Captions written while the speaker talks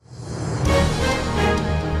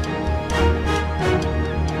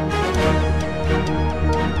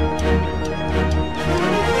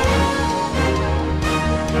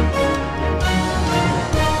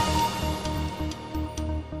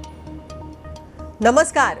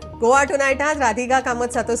नमस्कार. गोवा टुनाइटात राधिका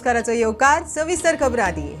कामत सातोस्कराचो येवकार. सविस्तर खबरां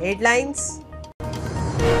आदी हेडलायन्स.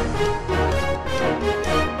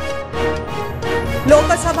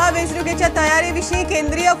 लोकसभा वेंचणुकेच्या तयारेविशीं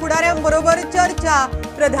केंद्रीय फुडाऱ्यांबरोबर चर्चा.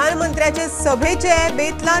 प्रधानमंत्र्याचे सभेचे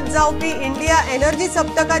बेतलांत जावपी इंडिया एनर्जी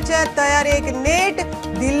सप्तकाचे तयारेक नेट.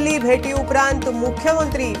 दिल्ली भेटी उपरांत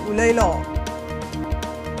मुख्यमंत्री उलयलो.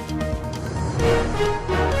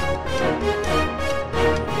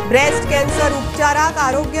 ब्रेस्ट कॅन्सर उपचाराक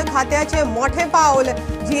आरोग्य खात्याचे मोठे पावल.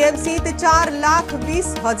 जीएमसीत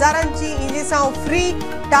 4,20,000 इंजेक्शनां फ्री.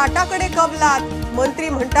 टाटाकडे कबलात. मंत्री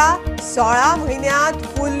म्हणटा 16 म्हयन्यांत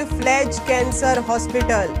full fledged cancer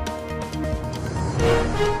hospital.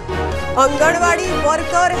 Anganwadi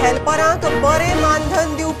worker हेल्परांक बरे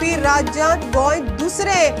मानधन दिवपी राज्यांत गोंय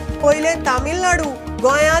दुसरे. पयले तामिळनाडू.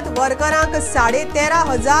 गोंयांत वर्करांक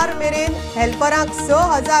 13,500 मेरेन, हेल्परांक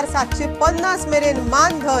 6,750 मेरेन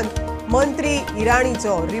मानधन. मंत्री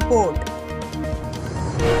इराणीचो रिपोर्ट.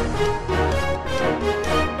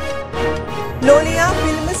 लोलया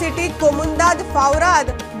फिल्म सिटीत कोमुंदाद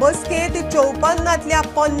फावराद. बसकेत 54तल्या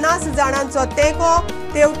 50 जाणांचो तेंको.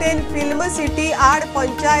 तेवटेन फिल्म सिटी आड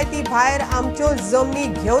पंचायती भायर आमच्यो जमनी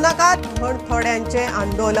घेव नाकात म्हण थोड्यांचे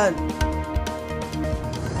आंदोलन.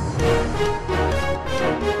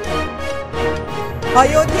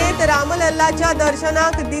 अयोध्येत रामलल्लाच्या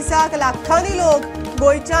दर्शनाक दिसाक लाखांनी लोक.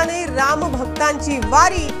 गोंयच्यानय राम भक्तांची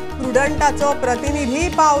वारी. प्रुडंटाचो प्रतिनिधी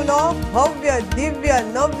पावलो भव्य दिव्य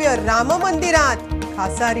नव्य राम मंदिरात.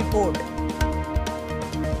 खासा रिपोर्ट.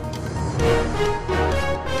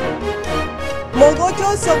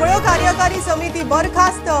 मोगोच्यो सगळ्यो कार्यकारी समिती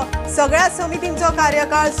बरखास्त. सगळ्या समितींचो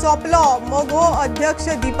कार्यकाळ सोंपलो. मोगो अध्यक्ष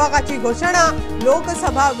दीपकाची घोषणा.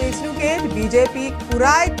 लोकसभा वेंचणुकेत बीजेपीक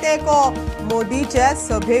पुराय तेंको. मोदीचे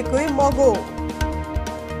सभेकूय मोगो.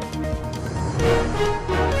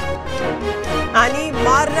 आनी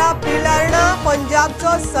मार्रा पिलार्णा.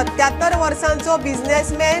 पंजाबचो 77 वर्सांचो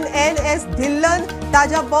बिझनेसमॅन NS धिल्लन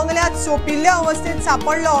ताज्या बंगल्यात सोपिल्ल्या अवस्थेत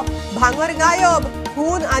सापडलो. भांगर गायब.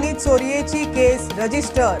 खून आनी चोरयेची केस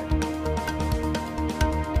रजिस्टर.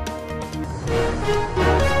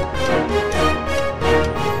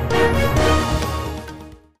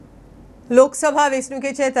 लोकसभा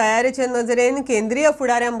वेंचणुकेचे तयारेचे नजरेन केंद्रीय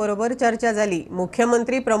फुडाऱ्यांबरोबर चर्चा जाली.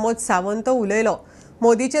 मुख्यमंत्री प्रमोद सावंत उलयलो.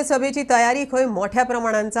 मोदीचे सभेची तयारी खंय मोठ्या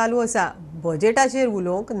प्रमाणात चालू आसा. बजेटाचेर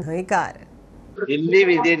उलोवंक न्हयकार. दिल्ली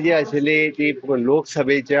विजीट जी आशिल्ली ती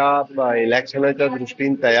लोकसभेच्या इलेक्शनाच्या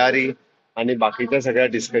दृष्टीन तयारी आणि बाकीच्या सगळ्या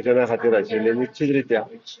डिस्कशना खातीर आशिल्ली. निश्चितरित्या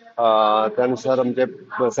त्यानुसार आमचे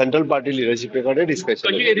सेंट्रल पार्टी लिडरशिपे कडेन डिस्कशन.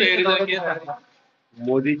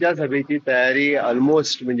 मोदीच्या सभेची तयारी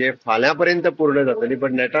ऑलमोस्ट म्हणजे फाल्यांपर्यंत पूर्ण जातली.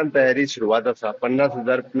 पण नेटान तयारी सुरवात आसा.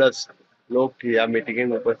 50,000 प्लस लोक ह्या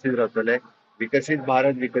मिटिंगेक उपस्थित रावतले. विकसित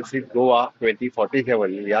भारत विकसित गोवा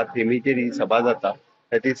 2047 ह्या थेमीचेर ही सभा जाता.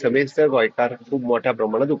 ती समेस्त गोंयकार खूप मोठ्या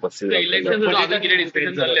प्रमाणात उपस्थित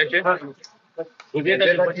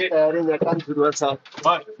तयारी नेटान सुरू आसा.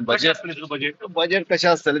 बजेट कशें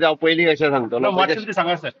आसतलें ते हांव पयलीं कशें सांगतो ना.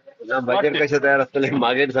 बजेट कशें तयार आसतलें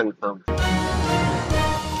मागीर सांगता.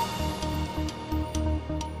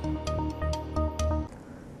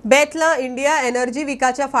 बेतला इंडिया एनर्जी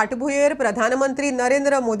विकाच्या फाटभुंयेर प्रधानमंत्री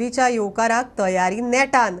नरेंद्र मोदीच्या येवकाराक तयारी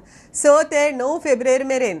नेटान. 6 ते 9 फेब्रुवारी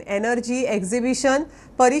मेरेन एनर्जी एक्झिबिशन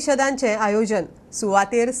परिशदांचे आयोजन.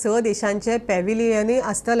 सुवातेर 6 देशांचे पॅव्हिलियनय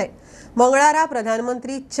आसतले. मंगळारा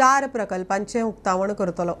प्रधानमंत्री 4 प्रकल्पांचे उक्तावण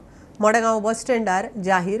करतलो. मडगांव बस स्टँडार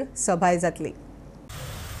जाहीर सभाय जातली.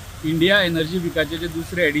 इंडिया एनर्जी विकाचे जे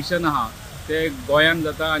दुसरे एडिशन आहा ते गोंयान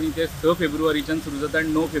जाता आणि ते 6 फेब्रुवारीच्यान सुरू जाता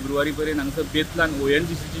आणि 9 फेब्रुवारी पर्यंत हांगासर बेतलान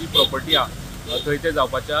ONGCची जी प्रॉपर्टी आहा थंय ते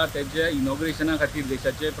जावपाचे आहा. तेजे इनॉग्रेशना खातीर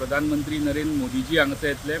देशाचे प्रधानमंत्री नरेंद्र मोदीजी हांगासर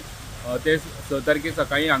येतले. ते 6 तारखेक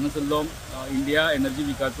सकाळी हांगासरलो इंडिया एनर्जी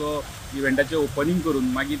विकाचो इव्हेंटाचें ओपनिंग करून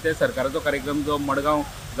मागीर ते सरकाराचो कार्यक्रम जो मडगांव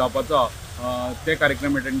जावपाचो आहा ते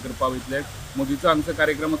कार्यक्रम अटेंड करपाक वयतले. मोदीचो हांगासर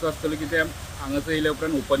कार्यक्रम असो आसतलो की ते हांगासर येयल्या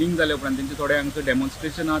उपरांत ओपनिंग जाल्या उपरांत तेंचे थोडे हांगासर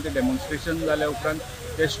डेमॉन्स्ट्रेशन आहा. ते डेमॉन्स्ट्रेशन जाल्या उपरांत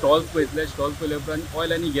ते स्टॉल्स पळयतले. स्टॉल्स पळयल्या उपरांत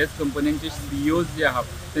ऑयल आनी गॅस कंपन्यांचे CEOs जे आहा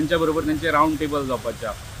तेंच्या बरोबर तेंचे रावंड टेबल जावपाचे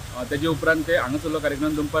आहा. तेजे उपरांत ते हांगासरलो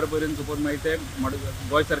कार्यक्रम दनपार पर्यंत सपोज मागीर ते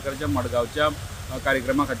गोंय सरकारच्या मडगांवच्या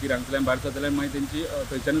कार्यक्रमा खातीर हांगासरल्यान भायर सरतले. मागीर तेंची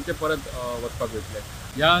थंयच्यानूच ते परत वचपाक वयतले.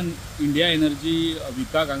 ह्या इंडिया एनर्जी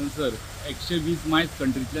विकाक हांगासर 120 मायज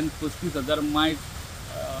कंट्रींतल्यान 35,000 मायज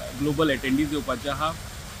ग्लोबल एटेंडीज येवपाचे आहा.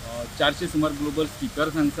 400 सुमार ग्लोबल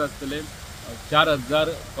स्पिकर्स हांगासर आसतले. 4,000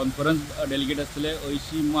 कॉन्फरन्स डेलिगेट आसतले.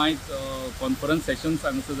 80 मायज कॉन्फरन्स सेशन्स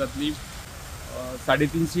हांगासर जातली.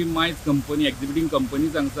 350 मायज कंपनी एक्झिबिटींग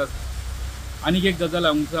कंपनीज हांगासर. आनीक एक गजाल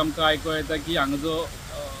हांगासर आमकां आयको येता की हांगा जो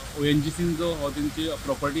ONGCन जो हो तेंची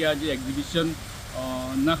प्रॉपर्टी आहा जी एक्झिबिशन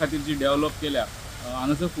ना खातीर जी डेव्हलप केल्या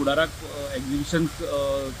हांगासर फुडाराक एक्झिबिशन्स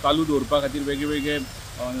चालू दवरपा खातीर वेगवेगळे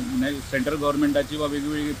सेंट्रल गव्हर्मेंटाची वा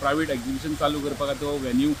वेगवेगळी प्रायवेट एक्झिबिशन चालू करपा खातीर हो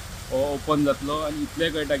वेन्यू ओपन जातलो आनी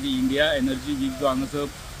इतलें कळटा की इंडिया एनर्जी वीक जो हांगासर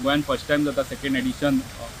गोंयान फर्स्ट टायम जाता सेकेंड एडिशन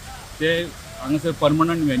ते हांगासर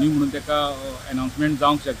परमनंट वेन्यू म्हणून ताका अनाउन्समेंट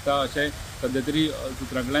जावंक शकता अशें सद्या तरी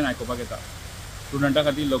सुत्रां कडल्यान आयकुपाक येता. स्टुडंटा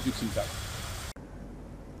खातीर लौकीक शिलकार.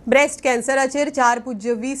 ब्रेस्ट कॅन्सराचेर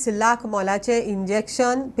 4.20 लाख मोलाचे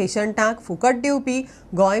इंजेक्शन पेशंटांक फुकट दिवपी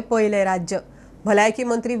गोंय पयलें राज्य. भलायकी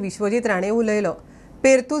मंत्री विश्वजीत राणे उलयलो.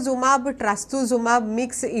 Pertuzumab trastuzumab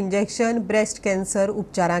mix injection breast cancer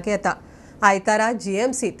उपचाराक येता. आयतारा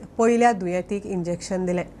जीएमसीत पयल्या दुयेंतीक इंजेक्शन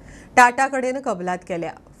दिलें. टाटा कडेन कबलात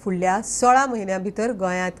केल्या. फुडल्या 16 म्हयन्यां भितर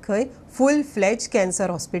गोंयांत खंय फूल फ्लेज कॅन्सर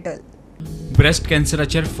हॉस्पिटल. ब्रेस्ट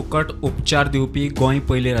कॅन्सराचेर फुकट उपचार दिवपी गोंय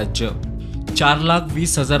पयलें राज्य.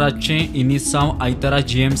 4,20,000चे इनिसांव आयतारा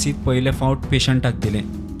जीएमसीत पयले फावट पेशंटाक दिलें.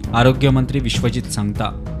 आरोग्य मंत्री विश्वजीत सांगता.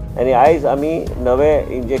 आणि आयज आमी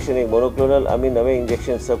नवें इंजेक्शन एक मोनोक्लोनल आमी नवें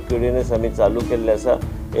इंजेक्शन सबक्युटेनियस आमी चालू केल्लें आसा.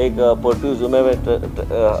 एक पर्ट्युजुमॅब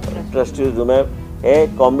ट्रस्ट्युजुमॅब हे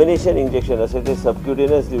कॉम्बिनेशन इंजेक्शन आसा ते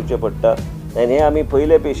सबक्युटेनियस दिवचें पडटा आनी हे आमी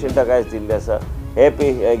पयले पेशंटाक आयज दिल्ले आसा. हे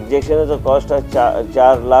इंजेक्शनाचो कॉस्ट आसा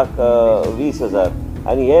 4,20,000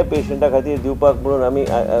 आनी हे पेशंटा खातीर दिवपाक म्हणून आमी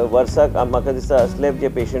वर्साक म्हाका दिसता असले जे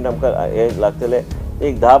पेशंट आमकां हे लागतले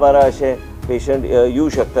एक 10-12 अशे पेशंट येवं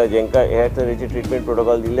शकता जेंकां हे तरेचे ट्रिटमेंट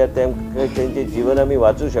प्रोटोकॉल दिल्ले तेंचें जीवन आमी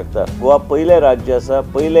वाचूं शकता. गोवा पयलें राज्य आसा,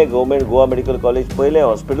 पयलें गव्हर्मेंट गोवा मेडिकल कॉलेज पयलें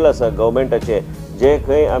हॉस्पिटल आसा गव्हर्मेंटाचें जे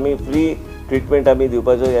खंय आमी फ्री ट्रिटमेंट आमी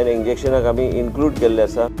दिवपाचो आनी इंजेक्शनाक आमी इन्क्लूड केल्लें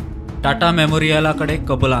आसा. टाटा मेमोरियला कडेन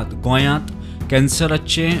कबलात. गोंयांत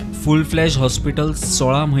कॅन्सराचे फूल फ्लेज हॉस्पिटल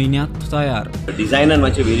 16 म्हयन्यांत तयार. डिझायनान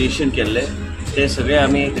मातशें वेरिएशन केल्लें ते सगळे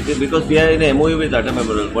आमी because we are in MOU with Tata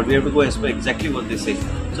memorial but we have to go as per exactly what they say.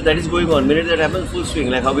 So that is going on. Minute that happens full swing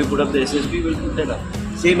like how we put up the SSP will put that up.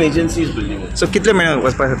 Same agency is building it. So कितले म्हयने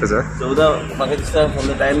वचपाक जाता sir? 14 म्हाका दिसता from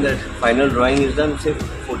the time that final drawing is done say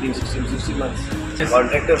 14, 16, 16 months.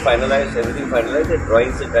 Contractor finalise everything finalise ते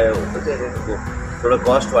ड्रॉइंगचं काय होतं ते थोडं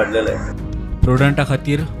कॉस्ट वाडलेलं आहे. प्रुडंटा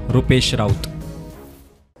खातीर रुपेश राऊत.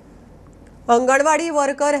 अंगणवाडी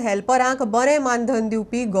वर्कर हेल्परांक बरें मानधन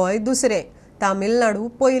दिवपी गोंय दुसरें. तामिळनाडू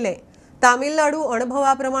पयलें. तामिळनाडू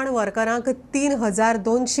अणभवा प्रमाण वर्करांक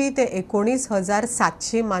 3,200 ते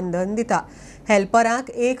 19,700 मानधन दिता. हेल्परांक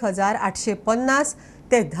 1,850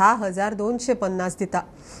 ते 10,250 दिता.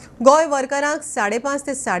 गोंय वर्करांक 5,500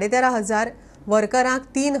 ते 13,500, वर्करांक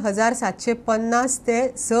 3,750 ते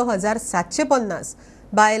 6,750.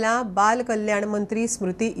 बायलां बाल कल्याण मंत्री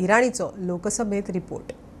स्मृती इराणीचो लोकसभेत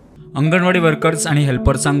रिपोर्ट. अंगणवाडी वर्कर्स आणि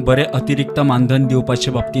हेल्पर्सांक बरे अतिरिक्त मानधन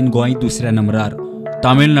दिवपाचे बाबतींत गोंय दुसऱ्या नंबरार.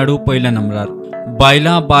 तामिळनाडू पयल्या नंबरार.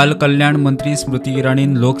 बायलां बाल कल्याण मंत्री स्मृती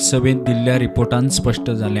इराणीन लोकसभेत दिल्ल्या रिपोर्टान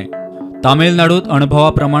स्पश्ट जालें. तामिळनाडूत अणभवा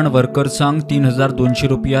प्रमाण वर्कर्सांक 3,200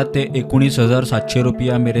 रुपया ते 19,700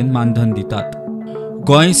 रुपया मेरेन मानधन दितात.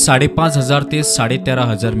 गोंय 5,500 ते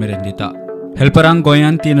 13,500 मेरेन दिता. हेल्परांक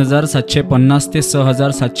गोंयांत 3,750 ते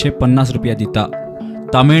 6,750 रुपया दिता.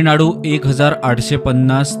 तामिळनाडू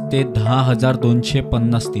 1,850 ते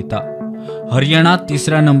 10,250 दिता. हरियाणा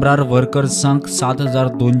तिसऱ्या नंबरार वर्कर्सांक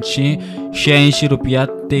 7,286 रुपया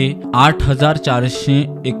ते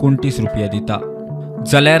 8,429 रुपया दिता.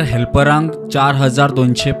 जाल्यार हेल्परांक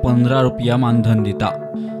 4,215 रुपया मानधन दिता.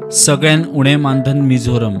 सगळ्यान उणें मानधन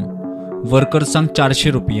मिझोरम. वर्कर्सांक 400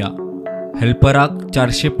 रुपया, हेल्परांक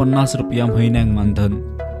 450 रुपया म्हयन्याक मानधन.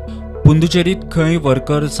 पुंदुचेरीत खंय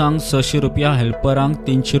वर्कर्सांक 600 रुपया, हेल्परांक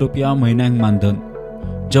 300 रुपया म्हयन्याक मानधन.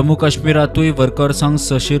 जम्मू काश्मीरातूय वर्कर्सांक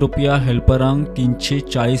 600 रुपया, हेल्परांक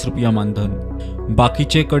 340 रुपया मानधन.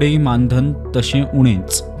 बाकीचे कडेन मानधन तशें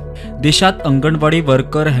उणेंच. देशात अंगणवाडी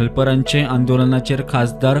वर्कर हेल्परांचे आंदोलनाचेर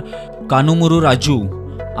खासदार कानुमुरू राजू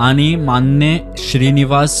आनी मान्य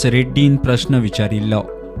श्रीनिवास रेड्डीन प्रश्न विचारिल्लो.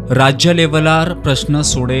 राज्य लेव्हलार प्रश्न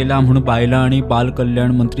सोडयला म्हूण बायलां आनी बाल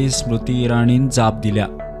कल्याण मंत्री स्मृती इराणीन जाप दिल्या.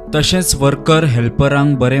 तशेंच वर्कर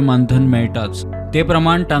हेल्परांक बरें मानधन मेळटाच ते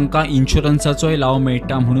प्रमाण तांकां इन्शुरन्साचोय लाव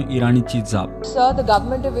मेळटा म्हणून इराणीची जाप. Sir, the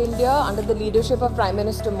government of India under the leadership of Prime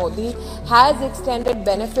Minister Modi has extended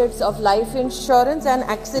benefits of life insurance and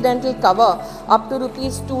accidental cover up to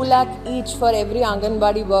rupees 2 lakh each for every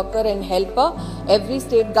Anganwadi worker and helper. Every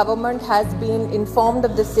state government has been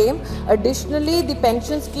informed of the same. Additionally, the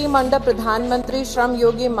pension scheme under Pradhan Mantri Shram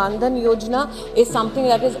Yogi Mandhan Yojana is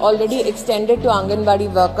something that is already extended to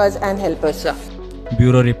Anganwadi workers and helpers, sir.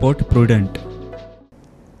 Bureau report prudent.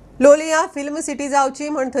 लोलयां film city जावची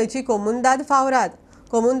म्हण थंयची कोमुंदाद फावराद.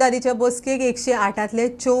 कोमुंदादीच्या बसकेक 108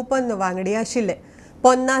 54 वांगडी आशिल्ले.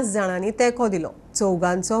 50 जाणांनी तेंको दिलो.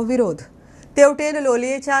 4 विरोध. तेवटेन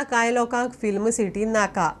लोलयेच्या कांय लोकांक फिल्म सिटी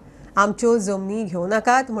नाका, आमच्यो जमनी घेवं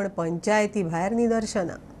नाकात म्हण पंचायती भायर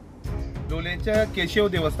निदर्शनां. लोलयेच्या केशव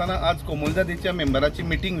देवस्थानात आज कोमुलजातीच्या मेंबराची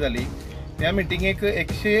मिटींग जाली. ह्या मिटींगेक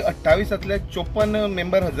 128तले 54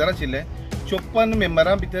 मेंबर हजर आशिल्ले. 54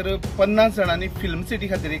 मेंबरां भितर 50 जाणांनी फिल्म सिटी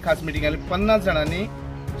खातीर खास मिटींग जाली. 50 जाणांनी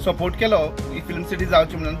सपोर्ट केलो ही फिल्म सिटी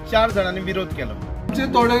जावची म्हणून, 4 जाणांनी विरोध केलो.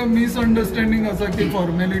 थोडे मिसअंडरस्टँडींग आसा की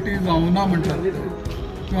फॉर्मेलिटी जावना म्हणटात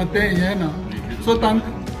किंवा ते हे ना, सो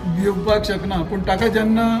तांकां दिवपाक शकना. पूण ताका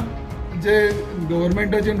जेन्ना जे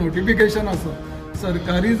गव्हर्मेंटाचें नोटिफिकेशन आसा,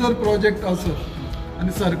 सरकारी जर प्रोजेक्ट आसत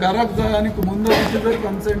आनी सरकाराक जाय आनी कोमुनजातीची जर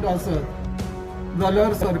कन्सेंट आसत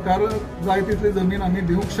जाल्यार सरकार जाय तितली जमीन आमी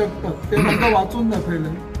दिवंक शकतात. ते तांकां वाचून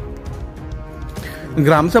दाखयलें.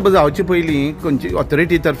 ग्रामसभा जावचे पयलीं खंयची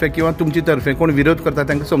ऑथॉरिटी तर्फे किंवा तुमचे तर्फे कोण विरोध करता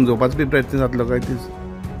तांकां समजोवपाचो बी प्रयत्न जातलो काय?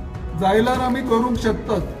 जायल्यार आमी करूंक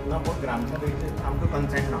शकतात.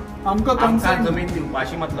 आमकां कन्सेंट जमीन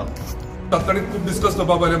दिवपाची मतलब तांणी खूब डिस्कस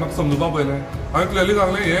करपा पयलें, म्हाका समजोवपा पयलें. हांवें क्लियरली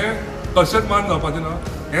सांगलें हें कशेंच मान जावपाचें ना,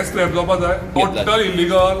 हें स्क्रॅप जावपा जाय. Total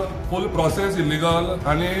illegal, full process illegal.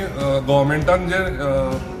 आनी गव्हर्मेंटान जे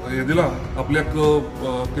हें दिलां आपल्याक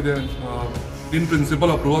कितें इन प्रिंसिपल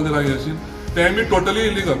अप्रुवल दिला अशी, तें बी टोटली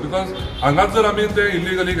इलिगल. बिकॉज हांगाच जर आमी ते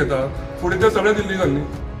इलिगली घेता फुडें ते सगळेंच इलिगल न्ही.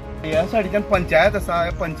 ह्या सायडीच्यान पंचायत आसा.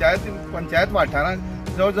 पंचायत वाठारांत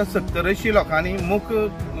जवळ जवळ 70-80 लोकांनी मूक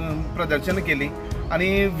प्रदर्शन केली आनी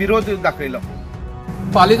विरोध दाखयलो.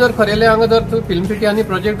 फाल्यां जर खरेले हांगा जर फिल्म सिटी आनी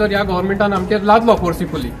प्रोजेक्ट जर ह्या गव्हर्मेंटान आमचेर लादलो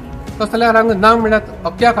फोर्सिफुली, तस जाल्यार हांगा ना म्हणल्यार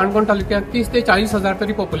अख्ख्या काणकोण तालुक्यांत 30 ते 40 हजार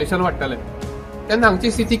तरी पॉप्युलेशन वाडटलें. तेन्ना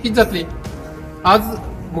हांगची स्थिती कितें जातली? आज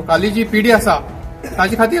मुखाली जी पिढी आसा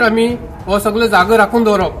ताचे खातीर आमी हो सगळो जागो राखून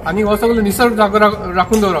दवरप आनी हो सगळो निसर्ग जागो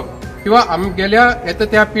राखून दवरप, किंवा आमगेल्या येता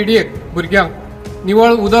त्या पिढयेक भुरग्यांक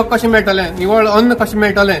निवळ उदक कशें मेळटलें, निवळ अन्न कशें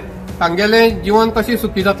मेळटलें, तांगेलें जीवन कशें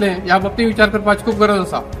सुखी जातलें ह्या बाबतींत विचार करपाची खूब गरज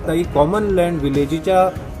आसा. ही कॉमन लँड विलेजीच्या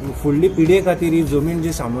फुडली पिढये खातीर ही जमीन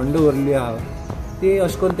जी सांबाळून दवरली आहा ती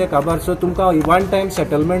अशें करून ते काबार. सो तुमकां वन टायम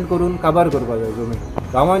सेटलमेंट करून काबार करपाक जाय जमीन.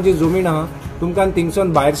 गांवांत जी जमीन आहा तुमकां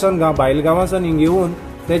थिंगसून भायरसून भायल गांवांसून हिंग येवन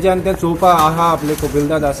तेच्यान तें चोवपा आहा आपले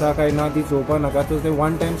कबीलदाद आसा काय ना ती चोवपा नाका. तर ते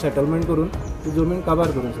वन टायम सेटलमेंट करून ती जमीन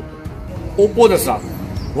काबार करूंक शकता. ओपोज आसा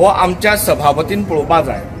हो आमच्या सभापतीन पळोवपा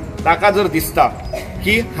जाय. ताका जर दिसता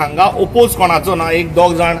की हांगा ओपोज कोणाचो ना,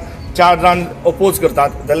 1-2 जाण 4 जाण ओपोज करतात,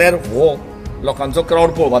 जाल्यार हो लोकांचो क्राउड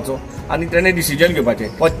पळोवपाचो आनी तेणे डिसिजन घेवपाचें.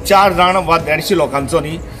 हो 4 जाण वा 150 लोकांचो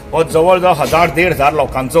न्ही, हो जवळ जवळ 1000-1500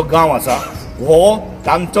 लोकांचो गांव आसा. हो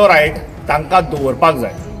तांचो रायट तांकां दवरपाक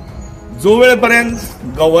जाय. जो वेळ पर्यंत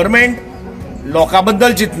गव्हर्मेंट लोकां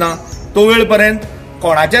बद्दल चिंतना तो वेळ पर्यंत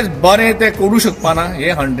कोणाचेच बरें ते करूं शकपाना. हे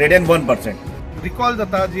 101%. रिकॉल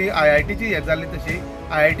जाता जी IITची हें जाल्ली तशी,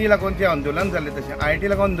 IIT लागून जे आंदोलन जाल्लें तशें, IIT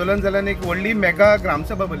लागून आंदोलन जाल्यान एक व्हडली मेगा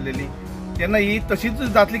ग्रामसभा भरलेली. तेन्ना ही तशीच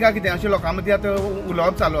जातली काय कितें अशें लोकां मदीं आतां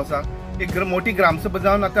उलोवप चालू आसा. एक मोठी ग्रामसभा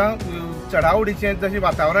जावन आतां चडावडीचें जशें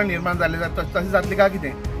वातावरण निर्माण जाल्लें तशें जातलें काय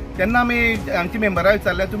कितें. तेन्ना आमी आमची मेंबरां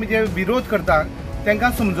विचारलें तुमी जे विरोध करता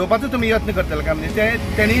तांकां समजोवपाचो तुमी यत्न करतले काय, म्हणजे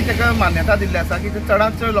तेणी ताका मान्यता दिल्ली आसा की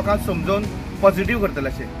चडांत चड लोकांक समजोवन पॉझिटिव्ह करतले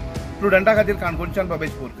अशें. प्रुडंटा खातीर काणकोणच्यान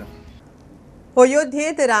बाबेश बोरकर.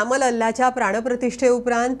 अयोध्येत रामलल्लाच्या प्राणप्रतिष्ठे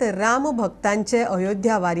उपरांत राम भक्तांचे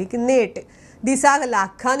अयोध्या वारीक नेट. दिसाक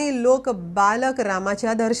लाखांनी लोक बालक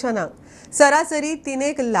रामाच्या दर्शनाक. सरासरी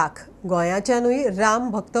 3 लाख गोंयाच्यानूय राम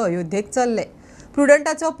भक्त अयोध्येक चल्ले.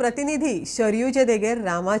 प्रुडंटाचो प्रतिनिधी शरयूचे देगेर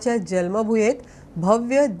रामाच्या जल्मभुयेंत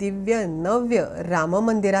भव्य दिव्य नव्य राम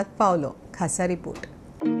मंदिरात पावलो. खासा रिपोर्ट.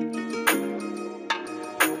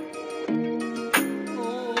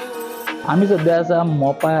 आमी सध्या आसा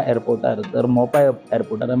मोपा एअरपोर्टार. तर मोपा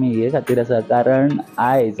एअरपोर्टार आमी हे खातीर आसा कारण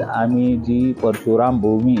आयज आमी जी परशुराम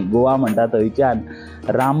भूमी गोवा म्हणटा थंयच्यान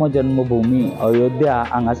राम जन्मभूमी अयोध्या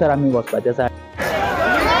हांगासर आमी वचपाचे आसा.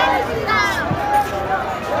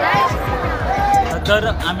 तर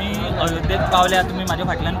आमी अयोध्येक पावल्या. तुम्ही माझ्या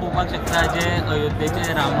फाटल्यान पळोवपाक शकता जे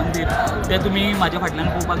अयोध्येचे राम मंदिर ते तुम्ही माझ्या फाटल्यान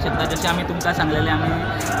पळोवपाक शकता. जशें आमी तुमकां सांगलेलें,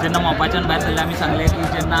 आमी जेन्ना मोपाच्यान भायर सरले आमी सांगलें की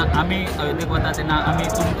जेन्ना आमी अयोध्येक वता तेन्ना आमी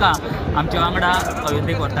तुमकां आमच्या वांगडा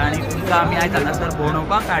अयोध्येक व्हरता आनी तुमकां आमी आयज हांगासर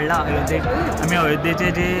भोंवडोवपाक हाडला अयोध्येक. आमी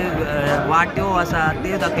अयोध्येचे जे वाट्यो आसा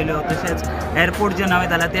ते दाखयल्यो, तशेंच एअरपोर्ट जे नवें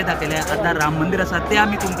जाला ते दाखयलें. आतां राम मंदिर आसा ते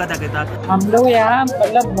आमी तुमकां दाखयतात. हम लोग यहाँ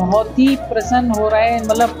मतलब बहुत ही प्रसन्न हो रहे हैं.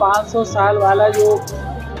 मतलब 500 साल वाला जो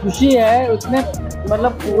खुशी है उसमें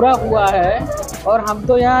मतलब पूरा हुआ है. और हम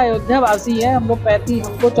तो यहाँ अयोध्या वासी हैं.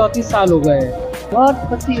 हमको 34 साल हो गए हैं. बहुत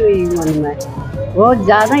खुशी हुई मन में, बहुत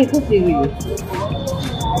ज़्यादा ही खुशी हुई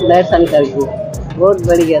दर्शन करके. बहुत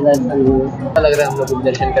बढ़िया दर्शन हुए। अच्छा लग रहा है हम लोग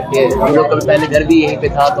दर्शन करके। हम लोग कभी पहले घर भी यहीं पे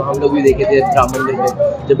था तो हम लोग भी देखे थे राम मंदिर में,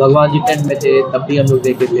 जब भगवान जी टेंट में थे तब भी हम लोग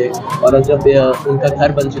देखे थे, और जब उनका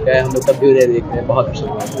घर बन चुका है हम लोग तब भी उधर देख रहे हैं। बहुत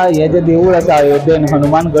अच्छा। हे जे देऊळ आसा अयोध्येन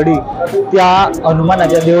हनुमान गडी, त्या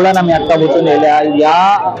हनुमानाच्या देवळान आमी आत्ता वचून येयल्या।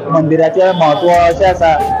 ह्या मंदिराचें म्हत्व अशें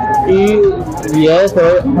आसा की हे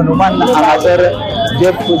थंय हनुमान हांगासर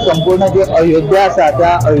जे संपूर्ण जे अयोध्या आसा त्या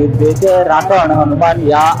अयोध्येचे राखण हनुमान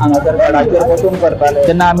ह्या हांगासर गडाचेर बसून करताले।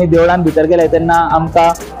 जेन्ना आमी देवळान भितर गेले तेन्ना आमकां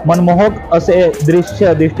मनमोहक असे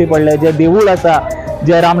दृश्य दिश्टी पडले। जे देऊळ आसा,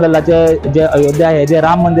 जे रामलल्लाचे जे अयोध्या हे जे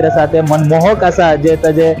राम मंदिर आसा ते मनमोहक आसा। जे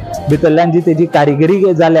ताजे भितरल्यान जी तेजी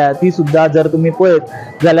कारिगिरी जाल्या ती सुद्दां जर तुमी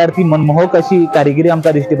पळयत जाल्यार ती मनमोहक अशी कारिगिरी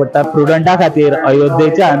आमकां दिश्टी पडटा। प्रुडंटा खातीर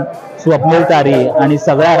अयोध्येच्यान स्वप्नील तारी आणि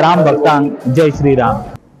सगळ्या राम भक्तांक जय श्रीराम।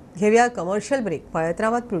 घेऊया कमर्शियल ब्रेक, पळत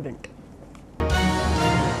राहात प्रुडंट।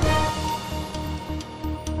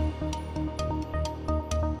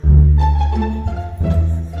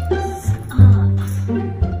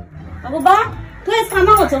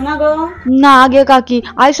 ना गे काकी,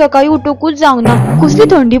 आज सकाळी उठूकूच जावंक ना। कसली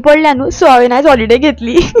थंडी पडल्या न्हू, सो हांवें आज हॉलिडे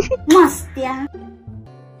घेतली। मस्त्या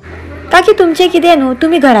काकी तुमचे कितें न्हू,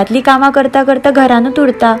 तुम्ही घरातली कामां करता करता घरानूच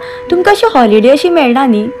उरता, तुमकां अशी हॉलिडे अशी मेळना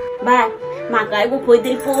न्ही। बाय म्हाकाय गो खंय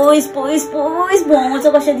तरी पयस पयस पयस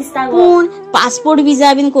भोंवचो कशें दिसता गो। पूण पासपोर्ट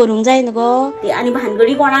विजा बीन करूंक जाय न्हू गो, ते आनी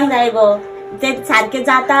भानगडी कोणाक जाय गो, ते सारखे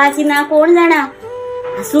जाता की ना कोण जाणा।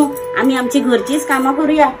 आसूं आमी आमची घरचीच कामां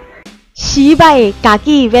करूया। शी बाये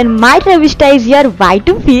काकी, when my Trevista is here, why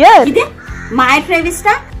to fear? कितें माय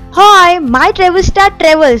ट्रेविस्टा? हय, माय ट्रेविस्टा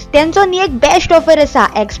ट्रॅव्हल्स त्यांचो नी एक बेस्ट ऑफर आसा,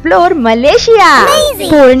 एक्सप्लोर मलेशिया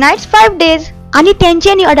 4 nights 5 days, आणि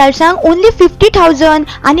त्यांचे नी अडल्ट्सांक ओन्ली 50,000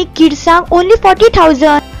 आणि किड्सांक ओन्ली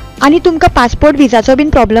 40,000। आणि तुमका पासपोर्ट विजाचो बीन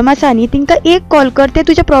प्रॉब्लेम आसा न्ही, तिंका एक कॉल कर, ते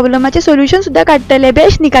तुझ्या प्रॉब्लेमाचे सोल्युशन सुद्धा काडटले।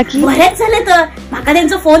 बेस्ट न्ही काकी? बरेच झाले तर म्हाका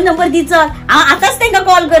त्यांचो फोन नंबर दी, चल हांव आतांच तांकां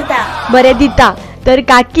कॉल करता। बरे दिता। तर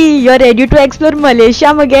काकी, you R ready to explore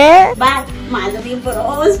Malaysia मगे? बाय माझो बी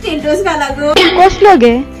बरो स्टेटस घाला गो। कसलो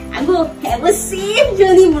गे? अगो हॅव अ सेफ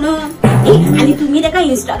जर्नी म्हणून। आणि तुम्ही ताका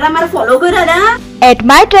इंस्टाग्रामार फॉलो करा ना,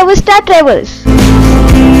 @mytravistar_travels।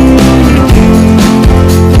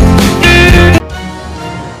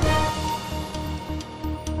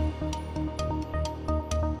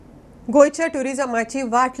 गोयच्या टुरिझमाची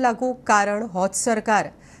वाट लागू कारण होच सरकार।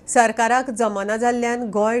 सरकाराक जमना जाल्ल्यान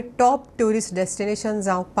गोंय टॉप ट्युरिस्ट डेस्टिनेशन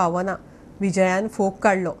जावंक पावना। विजयान फोग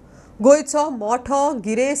काडलो। गोंयचो मोठो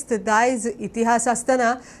गिरेस्त दायज इतिहास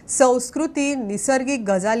आसतना, संस्कृती निसर्गीक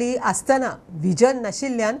गजाली आसतना विजन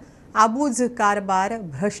नाशिल्ल्यान आबूज कारबार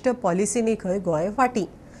भ्रश्ट पॉलिसींनी खंय गोंय फाटी।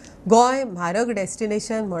 गोंय म्हारग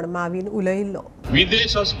डेस्टिनेशन म्हण मावीन उलयिल्लो।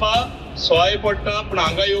 विदेश वचपाक सोय पडटा पण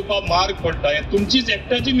हांगा येवपाक मार्ग पडटा। हे तुमचीच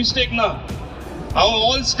एकट्याची मिस्टेक ना। हांव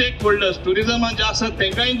ऑल स्टेक होल्डर्स टुरिझमान जे आसात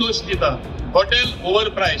तांकांय दोश दिता। Hotel over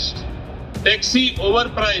priced, taxi over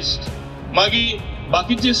priced, मागीर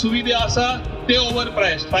बाकीचे सुविधा आसा ते ओवर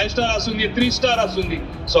प्रायस्ड। 5 स्टार आसूं दी, 3 स्टार आसूं दी,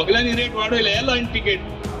 सगळ्यांनी रेट वाडयले। एअरलायन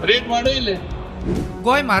तिकेट रेट वाडयले।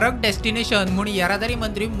 गोंय म्हारग डेस्टिनेशन म्हूण येरादारी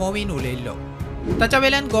मंत्री मोमीन उलयल्लो। ताच्या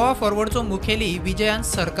वेल्यान गोवा फॉरवर्डचो मुखेली विजयान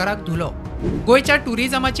सरकाराक धुलो। गोंयच्या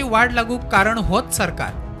टुरिझमाची वाड लागूंक कारण होच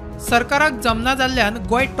सरकार। सरकाराक जमना जाल्ल्यान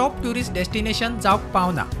गोंय टॉप ट्युरिस्ट डेस्टिनेशन जावंक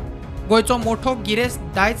पावना। गोंयचो मोठो गिरेस्त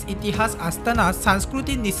दायज इतिहास आसतना,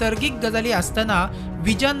 सांस्कृतीक निसर्गीक गजाली आसतना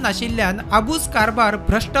विजन नाशिल्ल्यान आबूज कारबार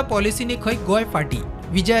भ्रश्ट पॉलिसींनी खंय गोंय फाटी।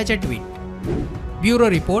 विजयाचे ट्वीट। Bureau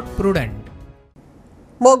report, Prudent.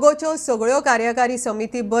 मोगोच्यो सगळ्यो कार्यकारी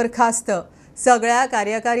समिती बरखास्त। सगळ्या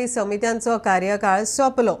कार्यकारी समित्यांचो कार्यकाळ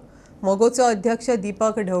सोंपलो। मोगोचो अध्यक्ष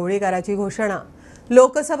दीपक ढवळीकाराची घोषणा।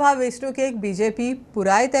 लोकसभा वेंचणुकेक बीजेपी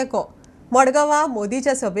पुराय तेंको। मडगांवां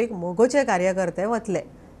मोदीच्या सभेक मोगोचे कार्यकर्ते वतले।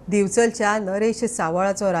 दिवचलच्या नरेश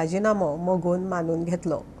सावळाचो राजिनामो मोगोन मानून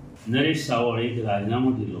घेतलो। नरेश सावळ एक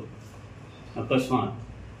राजिनामो दिलो अकस्मात।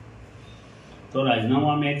 तो राजिनामो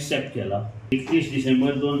आमी एक्सेप्ट केला। 31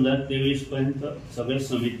 डिसेंबर 2023 पर्यंत सगळे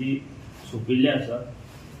समिती सोंपिल्ले आसा।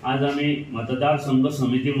 आज आमी मतदारसंघ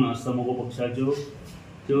समिती म्हणून आसता मोगो पक्षाच्यो,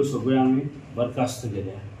 त्यो सगळ्यो आमी बरखास्त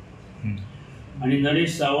केल्या। आणि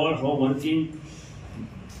नरेश सावळ हो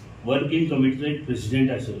वर्किंग कमिटीचो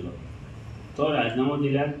प्रेसिडेंट आशिल्लो। तो राजिनामो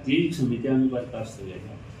दिल्यार ती समिती आमी बरखास्त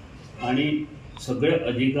केल्या आणि सगळे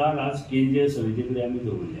अधिकार आज केंद्रीय समिती कडेन आमी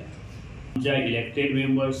दवरल्या। आमच्या इलेक्टेड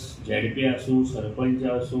मेंबर्स ZP आसूं, सरपंच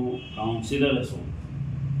आसूं, कावन्सिलर आसूं,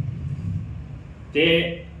 ते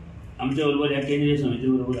आमच्या बरोबर ह्या केंद्रीय समिती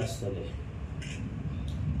बरोबर आसतले।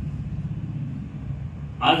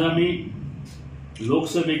 आज आमी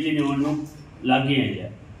लोकसभेची निवडणूक लागीं आयल्या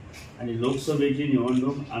आणि लोकसभेची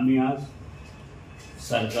निवडणूक आमी आज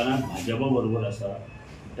सरकारान भाजपा बरोबर आसा।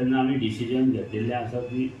 तेन्ना आमी डिसिजन घेतिल्लें आसा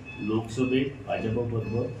की लोकसभेक भाजपा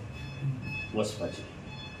बरोबर वचपाचें.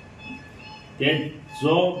 ते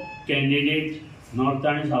जो कॅन्डिडेट नॉर्थ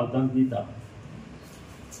आनी सावथाक दिता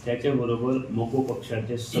त्याचे बरोबर मोको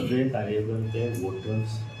पक्षाचे सगळे कार्यकर्ते,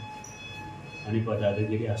 वोटर्स आनी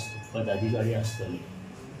पदाधिकारी आसतले.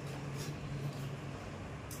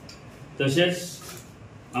 तशेंच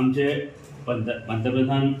आमचे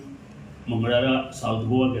पंतप्रधान मंगळारा सावथ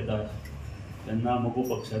गोवाक येतात तेन्ना मोको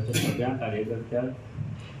पक्षाच्या सगळ्या कार्यकर्त्यांक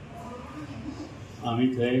आमी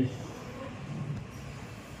थंय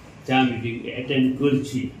त्या मिटींग एटेंड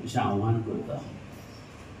करची अशें आव्हान करता.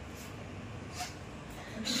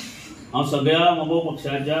 हांव सगळ्या मोगो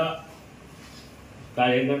पक्षाच्या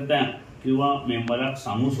कार्यकर्त्यांक किंवा मेंबराक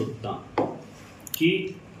सांगूं सोदतां की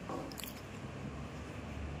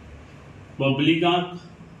पब्लिकाक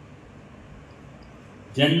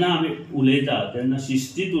जेन्ना आमी उलयता तेन्ना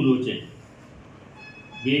शिस्तीत उलोवचें,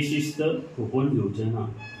 बेशिस्त खोपोवन घेवचें ना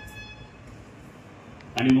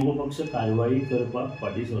आनी मोगो पक्ष कारवाई करपाक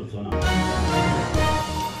फाटीं सरचो ना.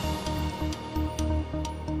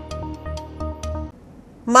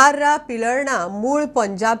 मार्रा पिलर्णा मूळ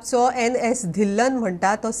पंजाबचो NS धिल्लन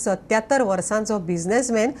म्हणटा तो 77 वर्सांचो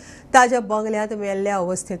बिझनेसमॅन ताज्या बंगल्यांत मेल्ल्या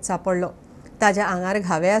अवस्थेत सापडलो. ताज्या आंगार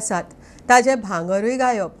घावे आसात. ताजे भांगरूय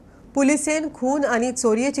गायब. पुलिसेन खून आनी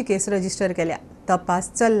चोरयेची केस रजिस्टर केल्या.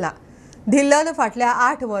 तपास चल्ला. धिल्लन फाटल्या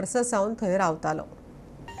 8 वर्सां सावन थंय रावतालो.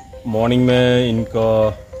 मॉर्निंग में इनका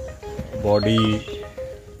बॉडी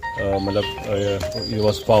मतलब it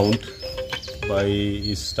was found by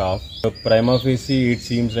his staff. Prima facie it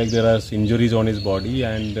seems like there are injuries on his body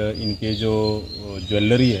and इनके जो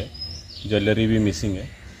ज्वेलरी है, ज्वेलरी भी मिसिंग है.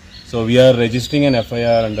 So we are registering an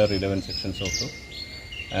FIR under 11 sections also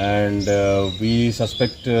and we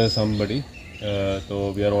suspect somebody. So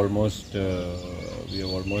we are almost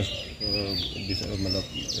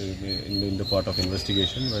in the part of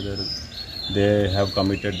investigation whether they have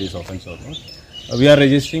committed this offence or not. We are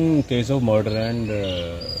registering case of murder and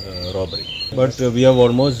robbery, but we have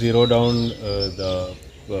almost zeroed down the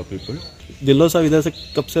people. दिल्लो साहब इधर से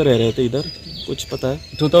कब से रह रहे थे इधर, कुछ पता है?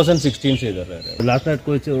 2016 से इधर रह रहे हैं. लास्ट नाइट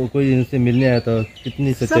कोई इनसे मिलने आया था,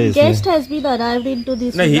 कितनी सच्चाई इसमें? Some guest has been arrived into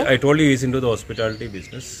this. नहीं, I told you he is into the hospitality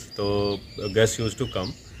business, तो guests used to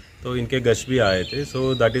come. तो इनके गेस्ट भी आए थे. So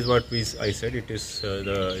that is what I said. It is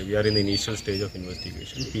we are in the initial stage of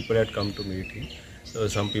investigation. People had come to meet him. So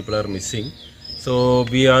some people are missing. So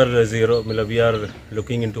we are we are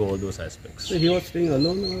looking into all those aspects. So he was staying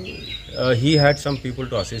alone? He had some people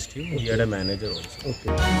to assist him. He had a manager also.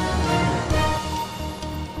 Okay.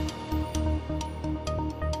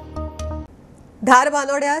 Dhar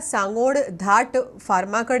बानोड्या Sangod Dhat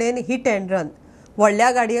pharma कडेन hit and run. व्हडल्या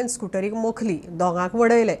गाडयेन स्कुटरीक मोखली, दोगांक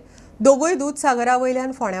वडयले. दोगूय दूदसागरा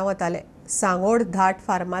वयल्यान फोंड्या वताले. सांगोड धाट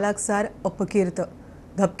pharma लागसार अपकीर्त.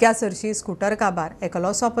 धपक्या सरशी scooter काबार,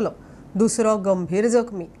 एकलो सोंपलो. दुसरो गंभीर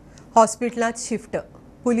जखमी. हॉस्पिटलांत शिफ्ट.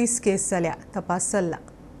 पुलीस केस जाल्या. तपास चल्ला.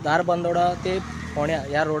 धार बांदोडा ते फोंड्या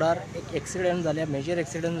ह्या रोडार एक एक्सिडेंट जाल्या, मेजर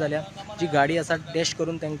एक्सिडेंट जाल्या. जी गाडी आसा डॅश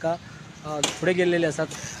करून तांकां फुडें गेल्लेले आसात.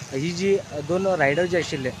 ही जी दोन रायडर जे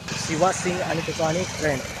आशिल्ले, शिवा सिंग आनी ताचो आनी एक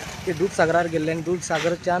फ्रेंड, ते दूदसागरार गेल्ले आनी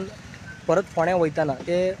दूदसागरच्यान परत फोंड्या वयताना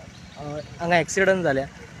ते हांगा एक्सिडेंट जाल्या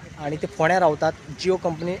आनी ते फोंड्या रावतात. जिओ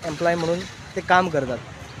कंपनी एम्प्लॉय म्हणून ते काम करतात.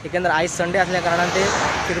 एकंदर आयज संडे असल्या कारणान ते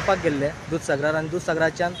फिरपाक गेल्ले दूदसागरार आनी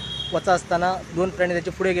दूदसागराच्यान वचा आसतना दोन फ्रेंड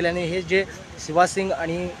त्याचे फुडें गेले आनी हे जे शिवा सिंग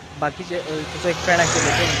आनी बाकीचे ताचो एक फ्रेंड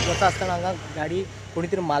आशिल्लो ते वचा आसतना हांगा गाडी कोणी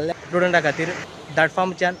तरी मारल्या. प्रुडंटा खातीर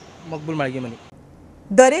दाटफार्मच्यान मकबूल माळगीमनी.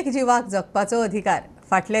 दरेक जिवाक जगपाचो अधिकार.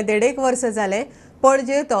 फाटले 1.5 वर्स जाले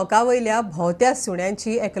पणजे तोका वयल्या भोवत्या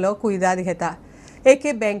सुण्यांची एकलो कुयदाद घेता.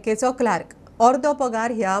 एके बँकेचो क्लार्क अर्दो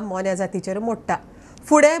पगार ह्या मोन्या जातीचेर मोडटा.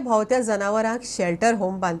 फुडें भोवत्या जनावरांक शेल्टर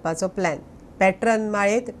होम बांदपाचो प्लॅन. पॅट्रन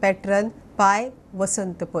माळेत पॅट्रन पाय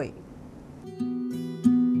वसंत पै.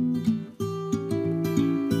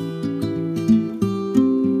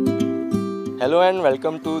 Hello and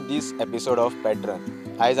welcome to this episode of पॅट्रन.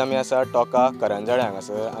 आयज आमी आसा टोका करंजळे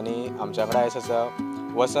हांगासर आनी आमच्या कडेन आयज आसा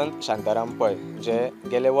वसंत शांताराम पै, जे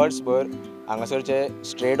गेले वर्सभर हांगासर जे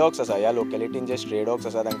स्ट्रे डॉग्स आसा, ह्या लोकेलिटीन जे स्ट्रे डॉग्स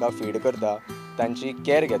आसा तांकां फीड करता, तांची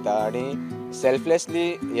केअर घेता आनी सेल्फलेसली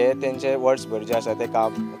हे तेंचे वर्सभर जे आसा ते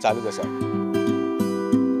काम चालूच आसा.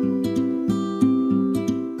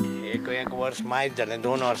 एक वर्स माहीत जालें,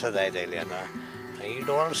 2 वर्सां जायत आतां. इट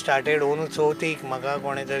ऑल स्टार्टेड ओन चवथीक म्हाका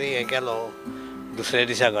कोणें तरी हें केलो. दुसऱ्या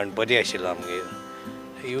दिसा गणपती आशिल्लो आमगेर.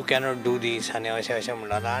 यू कॅनॉट डू दीस आनी अशें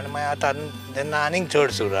म्हणटालो आनी मागीर आतां तेन्ना आनीक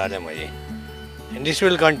चड सुरू जालें म्हजें. दीस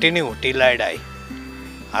will continue till I die.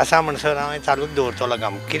 आसा म्हणसर हांवें चालूच दवरतलो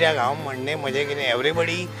काम. कित्याक हांव म्हणणें म्हजें कितें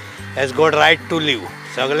everybody has got right to live.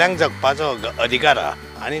 सगळ्यांक जगपाचो अधिकार आहा.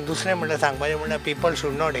 आनी दुसरें म्हणल्यार सांगपाचें म्हणल्यार people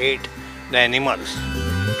should not hate the animals.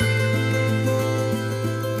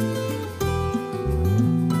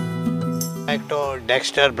 एकटो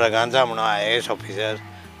डेक्स्टर ब्रगांजा म्हणून IAS ऑफिसर,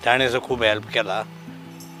 ताणें असो खूब हेल्प केला.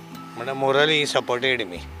 म्हणल्यार मोरली सपोर्टेड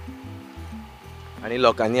मी. आनी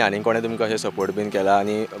लोकांनी आनी कोणें तुमकां अशें सपोर्ट बीन केला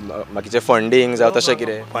आनी बाकीचें फंडींग जावं तशें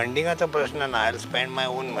कितें? फंडिंगाचो प्रश्न ना. I spend my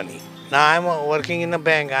own money. ना I am working in a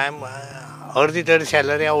bank. I am अर्दी तरी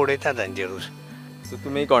सॅलरी हांव उडयता तांचेरूच. सो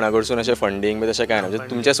तुमी कोणा कडसून अशें फंडींग बी तशें कांय ना, म्हणजे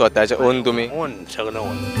तुमचें स्वताचें ओन तुमी? ओन, सगळें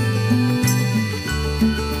on.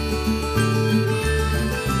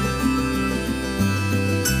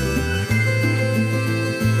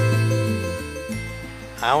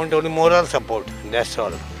 I want only moral support, that's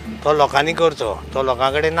all. तो लोकांनी करचो, तो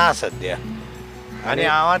लोकां कडेन ना सद्या. आनी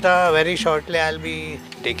हांव आतां very shortly I will be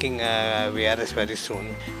taking VRS very soon.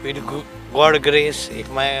 With God grace, if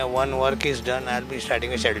my one work is done, I will be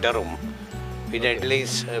starting a shelter home with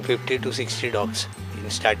at least 50 to 60 dogs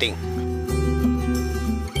in starting.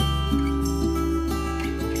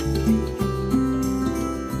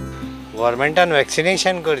 गव्हर्मेंटान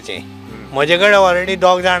vaccination करचें. म्हजे कडेन already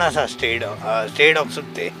 2 जाण आसा stay डॉग्सूच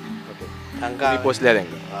ते. तांकां पोसल्या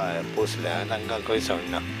तांकां? हय, पोसल्या. तांकां खंय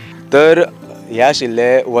सोडना. तर हे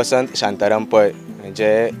आशिल्ले वसंत शांताराम पै,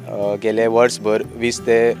 जे गेले वर्सभर 20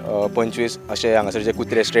 ते 25 अशे हांगासर जे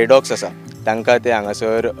कुत्रे स्ट्रे डॉग्स आसा तांकां ते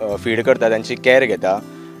हांगासर फीड करता, तांची कॅर घेता.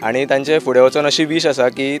 आनी तांचे फुडें वचून अशी वीश आसा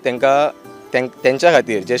की तेंच्या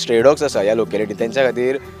खातीर जे स्ट्रे डॉग्स आसा ह्या लोकेलिटीन तेंच्या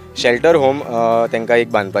खातीर शेल्टर होम तांकां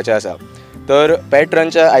एक बांदपाचें आसा. तर पेट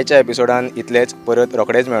रनच्या आयच्या एपिसोडान इतलेंच. परत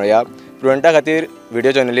रोखडेच मेळुया. प्रुडंटा खातीर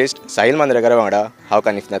व्हिडिओ जर्नलिस्ट साहिल मांद्रेकारा वांगडा हांव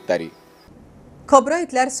कानिफ नात्तारी. खबरो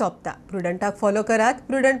इतल्यार सोंपता. प्रुडंटाक फॉलो करात.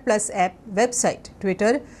 Prudent plus app, website,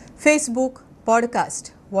 Twitter, Facebook,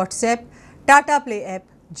 podcast, WhatsApp, Tata play app,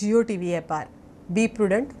 Jio TV ॲपार. Be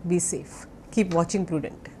Prudent, be safe. Keep watching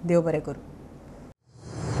Prudent. देव बरें करूं.